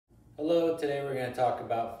Hello, today we're going to talk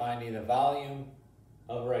about finding the volume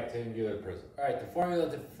of a rectangular prism. Alright, the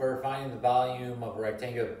formula for finding the volume of a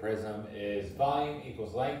rectangular prism is volume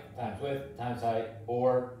equals length times width times height,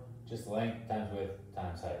 or just length times width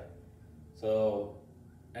times height. So,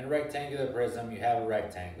 in a rectangular prism, you have a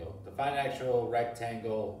rectangle. To find actual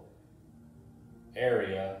rectangle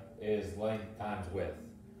area is length times width.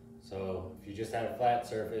 So, if you just had a flat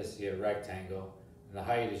surface, you have a rectangle. And the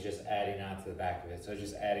height is just adding onto the back of it. So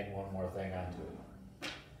just adding one more thing onto it.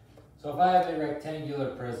 So if I have a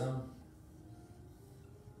rectangular prism,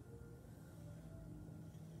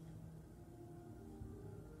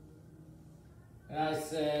 and I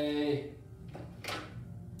say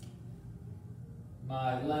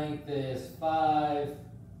my length is 5,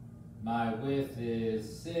 my width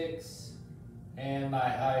is 6, and my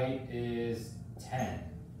height is 10.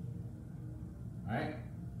 All right?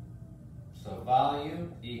 So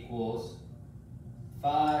volume equals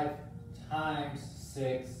 5 times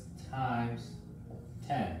 6 times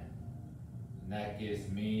 10. And that gives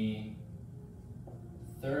me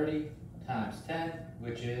 30 times 10,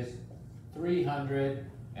 which is 300.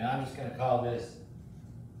 And I'm just going to call this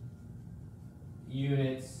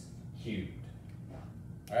units cubed.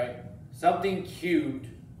 All right? Something cubed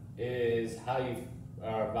is how you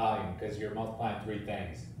volume, because you're multiplying three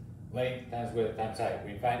things. Length times width times height.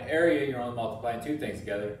 When you find area, you're only multiplying two things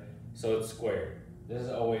together, so it's squared. This is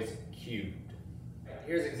always cubed.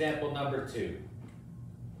 Here's example number 2.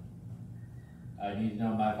 I need to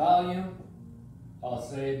know my volume. I'll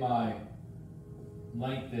say my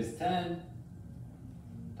length is 10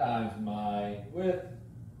 times my width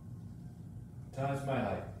times my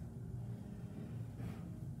height.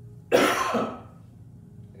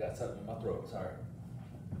 I got something in my throat, sorry.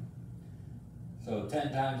 So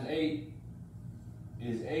 10 times 8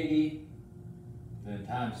 is 80, then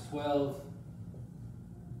times 12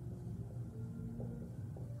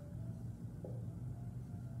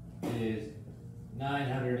 is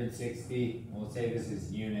 960. We'll say this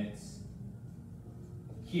is units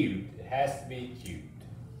cubed. It has to be cubed.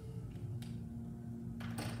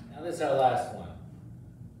 Now this is our last one.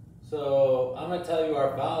 So I'm going to tell you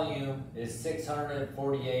our volume is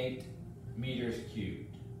 648 meters cubed.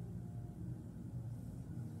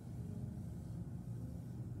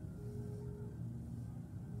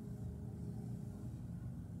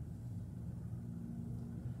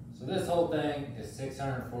 So this whole thing is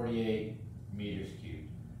 648 meters cubed.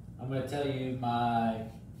 I'm going to tell you my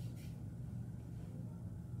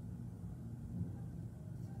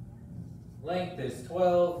length is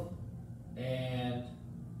 12 and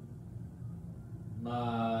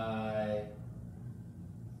my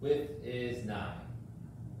width is 9.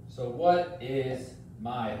 So what is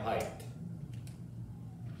my height?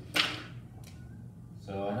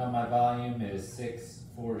 So I know my volume is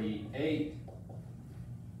 648.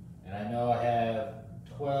 And I know I have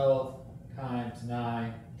 12 times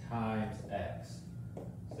 9 times x.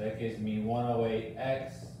 So that gives me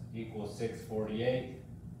 108x equals 648.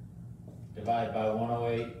 Divide by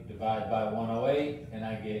 108, divide by 108, and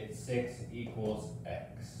I get 6 equals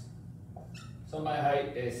x. So my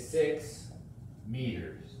height is 6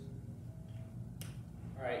 meters.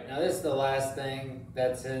 All right, now this is the last thing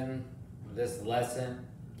that's in this lesson.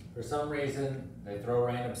 For some reason, they throw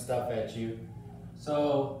random stuff at you.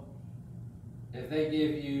 So if they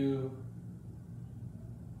give you,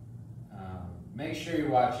 make sure you're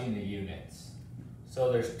watching the units. So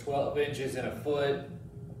there's 12 inches in a foot.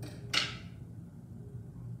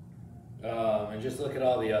 And just look at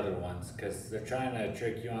all the other ones, because they're trying to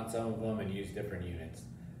trick you on some of them and use different units.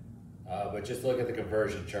 But just look at the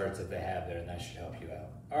conversion charts that they have there, and that should help you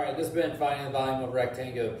out. All right, this has been finding the volume of a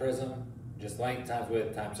rectangular prism. Just length times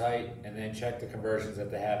width times height, and then check the conversions that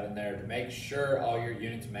they have in there to make sure all your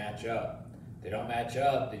units match up. If they don't match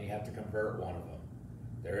up, then you have to convert one of them.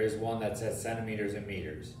 There is one that says centimeters and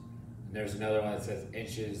meters, and there's another one that says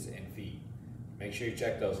inches and feet. Make sure you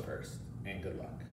check those first, and good luck.